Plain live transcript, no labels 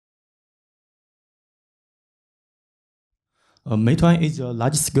Meituan is a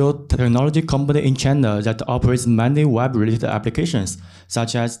large-scale technology company in China that operates many web-related applications,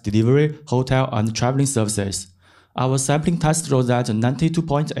 such as delivery, hotel, and traveling services. Our sampling test showed that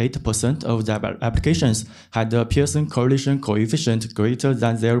 92.8% of their applications had a Pearson correlation coefficient greater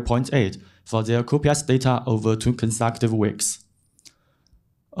than 0.8 for their QPS data over 2 consecutive weeks.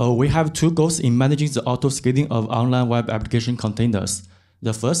 We have 2 goals in managing the auto-scaling of online web application containers.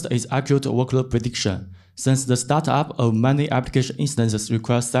 The first is accurate workload prediction. Since the startup of many application instances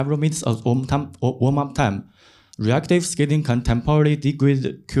requires several minutes of warm-up time, reactive scaling can temporarily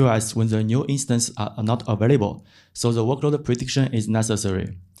degrade QoS when the new instances are not available, so the workload prediction is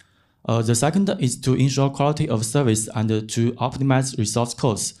necessary. The second is to ensure quality of service and to optimize resource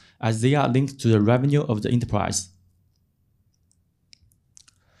costs, as they are linked to the revenue of the enterprise.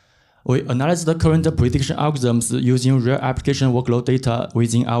 We analyzed the current prediction algorithms using real application workload data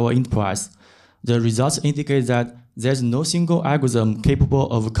within our enterprise. The results indicate that there's no single algorithm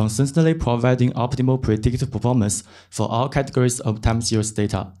capable of consistently providing optimal predictive performance for all categories of time series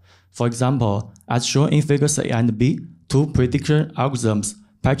data. For example, as shown in figures A and B, 2 prediction algorithms,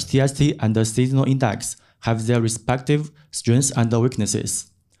 patch TST and the seasonal index, have their respective strengths and weaknesses.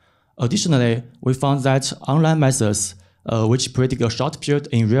 Additionally, we found that online methods, which predict a short period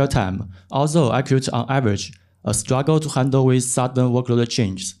in real time, although accurate on average, struggle to handle with sudden workload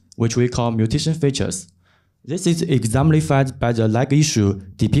changes, which we call mutation features. This is exemplified by the lag issue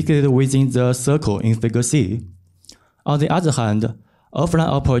depicted within the circle in figure C. On the other hand,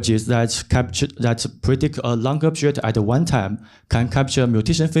 offline approaches that predict a longer period at one time can capture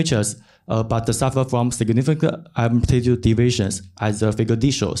mutation features, but suffer from significant amplitude deviations, as the figure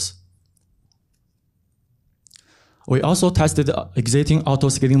D shows. We also tested existing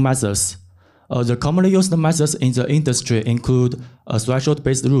auto-scaling methods. The commonly used methods in the industry include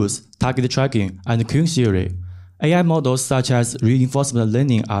threshold-based rules, target tracking, and queuing theory. AI models such as reinforcement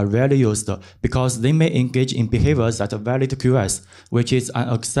learning are rarely used because they may engage in behaviors that violate QoS, which is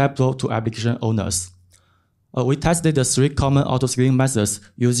unacceptable to application owners. We tested the 3 common auto-scaling methods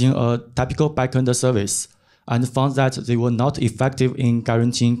using a typical backend service and found that they were not effective in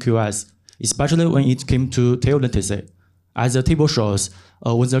guaranteeing QoS, especially when it came to tail latency. As the table shows,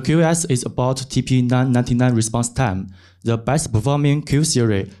 when the QoS is about TP999 response time, the best performing queue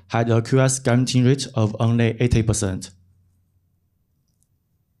theory had a QoS guarantee rate of only 80%.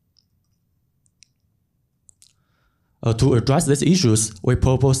 To address these issues, we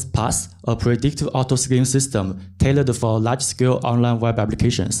proposed PaaS, a predictive auto-scaling system tailored for large-scale online web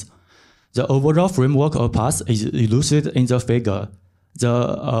applications. The overall framework of PaaS is illustrated in the figure.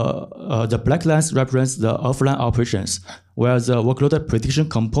 The black lines represents the offline operations, where the workload prediction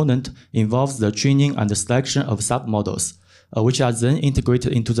component involves the training and the selection of submodels, which are then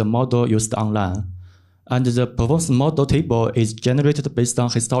integrated into the model used online. And the performance model table is generated based on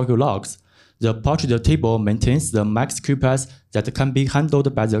historical logs. The portrait table maintains the max QPS that can be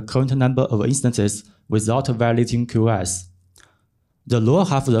handled by the current number of instances without violating QoS. The lower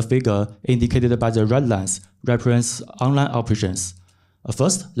half of the figure, indicated by the red lines, represents online operations.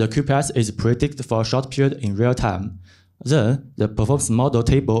 First, the QPS is predicted for a short period in real time. Then, the performance model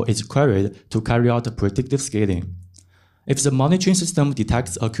table is queried to carry out predictive scaling. If the monitoring system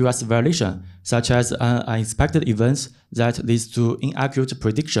detects a QoS violation, such as an unexpected event that leads to inaccurate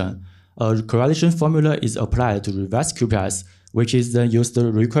prediction, a correlation formula is applied to reverse QPS, which is then used to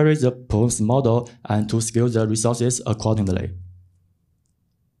requery the performance model and to scale the resources accordingly.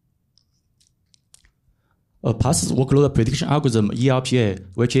 A PaaS workload prediction algorithm, ELPA,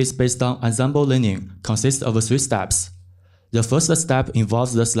 which is based on ensemble learning, consists of 3 steps. The first step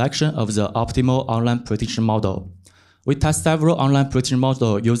involves the selection of the optimal online prediction model. We test several online prediction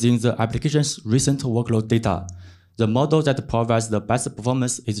models using the application's recent workload data. The model that provides the best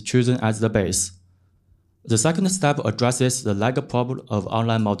performance is chosen as the base. The second step addresses the lag problem of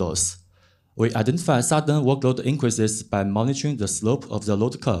online models. We identify sudden workload increases by monitoring the slope of the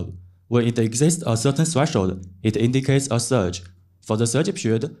load curve. When it exists a certain threshold, it indicates a surge. For the surge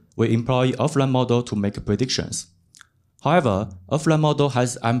period, we employ offline model to make predictions. However, offline model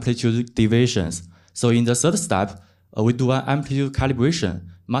has amplitude deviations, so in the third step, we do an amplitude calibration,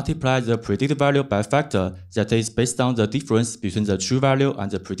 multiply the predicted value by a factor that is based on the difference between the true value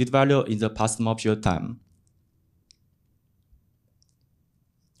and the predicted value in the past small period time.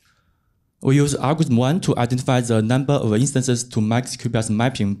 We use algorithm 1 to identify the number of instances to max QPS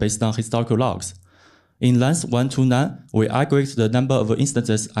mapping based on historical logs. In length 1 to 9, we aggregate the number of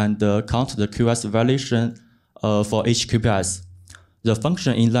instances and count the QoS violation for each QPS. The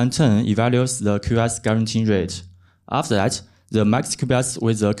function in line 10 evaluates the QoS guarantee rate. After that, The max QPS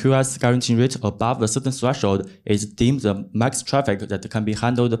with the QoS guarantee rate above a certain threshold is deemed the max traffic that can be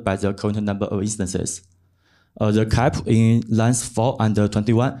handled by the current number of instances. The cap in lines 4 and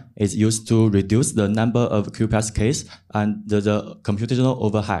 21 is used to reduce the number of QPS keys and the computational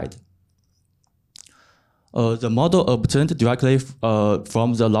overhead. The model obtained directly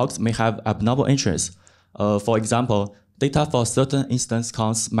from the logs may have abnormal entries. For example, data for certain instance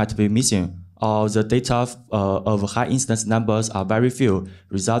counts might be missing, or the data of high instance numbers are very few,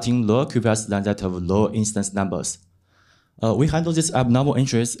 resulting in lower QPS than that of low instance numbers. We handle these abnormal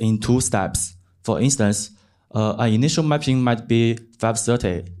entries in 2 steps. For instance, an initial mapping might be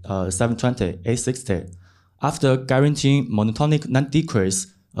 530, 720, 860. After guaranteeing monotonic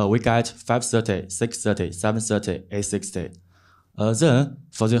non-decrease, we get 530, 630, 730, 860. Then,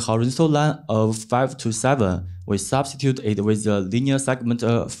 for the horizontal line of 5 to 7, we substitute it with a linear segment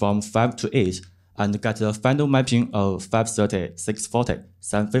from 5 to 8 and get a final mapping of 530, 640,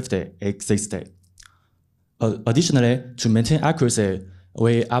 750, 860. Additionally, to maintain accuracy,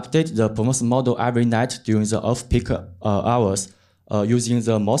 we update the performance model every night during the off-peak hours using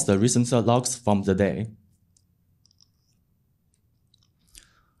the most recent logs from the day.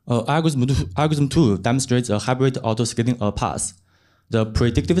 Algorithm 2 demonstrates a hybrid auto-scaling path. The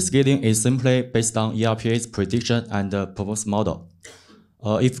predictive scaling is simply based on ERPA's prediction and performance model.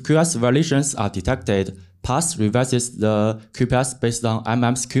 If QoS violations are detected, path revises the QPS based on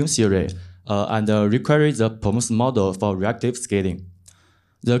MM's Q theory and requires the performance model for reactive scaling.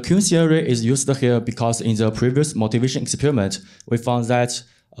 The Q theory is used here because in the previous motivation experiment, we found that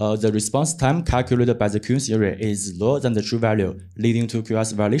the response time calculated by the Q theory is lower than the true value, leading to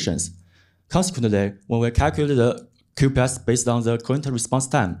QoS violations. Consequently, when we calculate the QPS based on the current response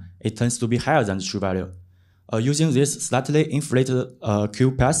time, it tends to be higher than the true value. Using this slightly inflated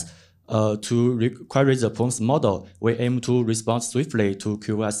QPS to query the performance model, we aim to respond swiftly to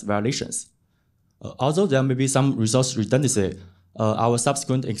QoS violations. Although there may be some resource redundancy, our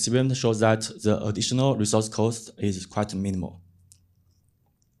subsequent experiment shows that the additional resource cost is quite minimal.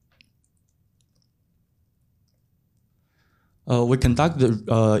 We conduct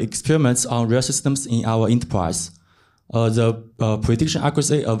the experiments on real systems in our enterprise. The prediction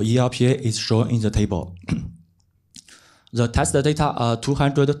accuracy of ERPA is shown in the table. The test data are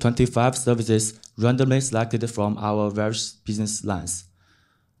 225 services randomly selected from our various business lines.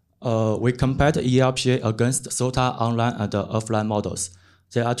 We compared ERPA against SOTA online and offline models.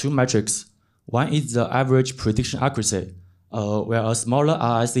 There are 2 metrics. One is the average prediction accuracy, where a smaller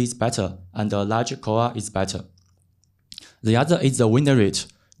RIC is better and a larger core is better. The other is the win rate,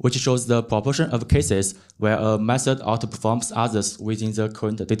 which shows the proportion of cases where a method outperforms others within the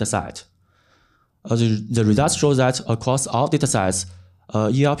current dataset. The results show that across all datasets,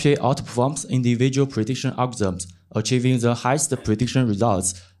 ERPA outperforms individual prediction algorithms, achieving the highest prediction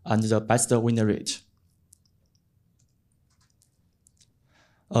results and the best win rate.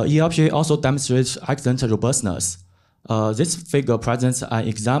 ERPA also demonstrates excellent robustness. This figure presents an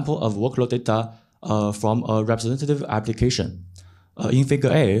example of workload data from a representative application. In Figure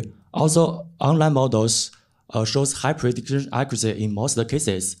A, also online models shows high prediction accuracy in most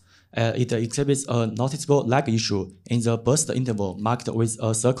cases. It exhibits a noticeable lag issue in the burst interval marked with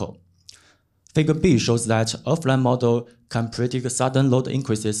a circle. Figure B shows that offline model can predict sudden load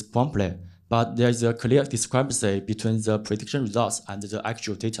increases promptly, but there is a clear discrepancy between the prediction results and the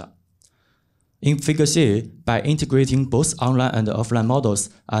actual data. In Figure C, by integrating both online and offline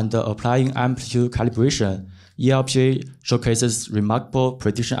models and applying amplitude calibration, ERPA showcases remarkable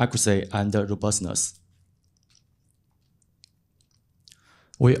prediction accuracy and robustness.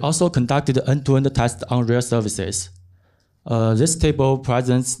 We also conducted end-to-end tests on real services. This table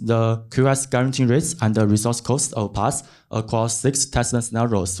presents the QoS guarantee rates and the resource cost of paths across 6 test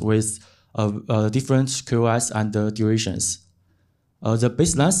scenarios with different QoS and durations. The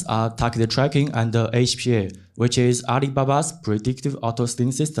baselines are target tracking and HPA, which is Alibaba's predictive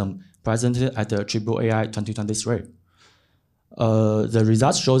auto-scaling system presented at the AAAI 2023. The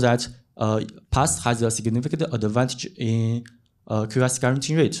results show that PaaS has a significant advantage in QoS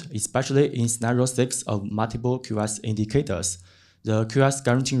guarantee rate, especially in scenario 6 of multiple QoS indicators. The QoS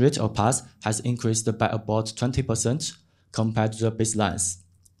guarantee rate of PaaS has increased by about 20% compared to the baselines.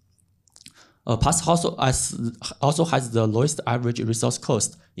 PaaS also has the lowest average resource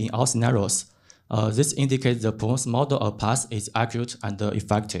cost in all scenarios. This indicates the performance model of PaaS is accurate and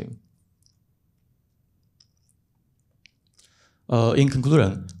effective. In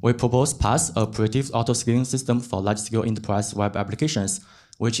conclusion, we propose PaaS, a predictive auto-scaling system for large-scale enterprise web applications,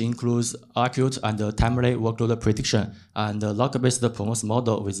 which includes accurate and timely workload prediction and log-based performance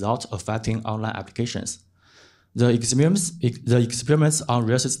model without affecting online applications. The experiments on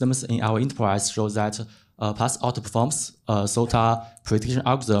real systems in our enterprise show that PaaS outperforms SOTA prediction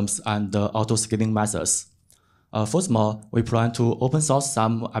algorithms and auto-scaling methods. Furthermore, we plan to open source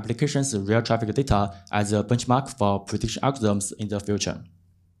some applications' real traffic data as a benchmark for prediction algorithms in the future.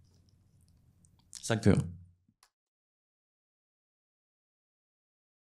 Thank you.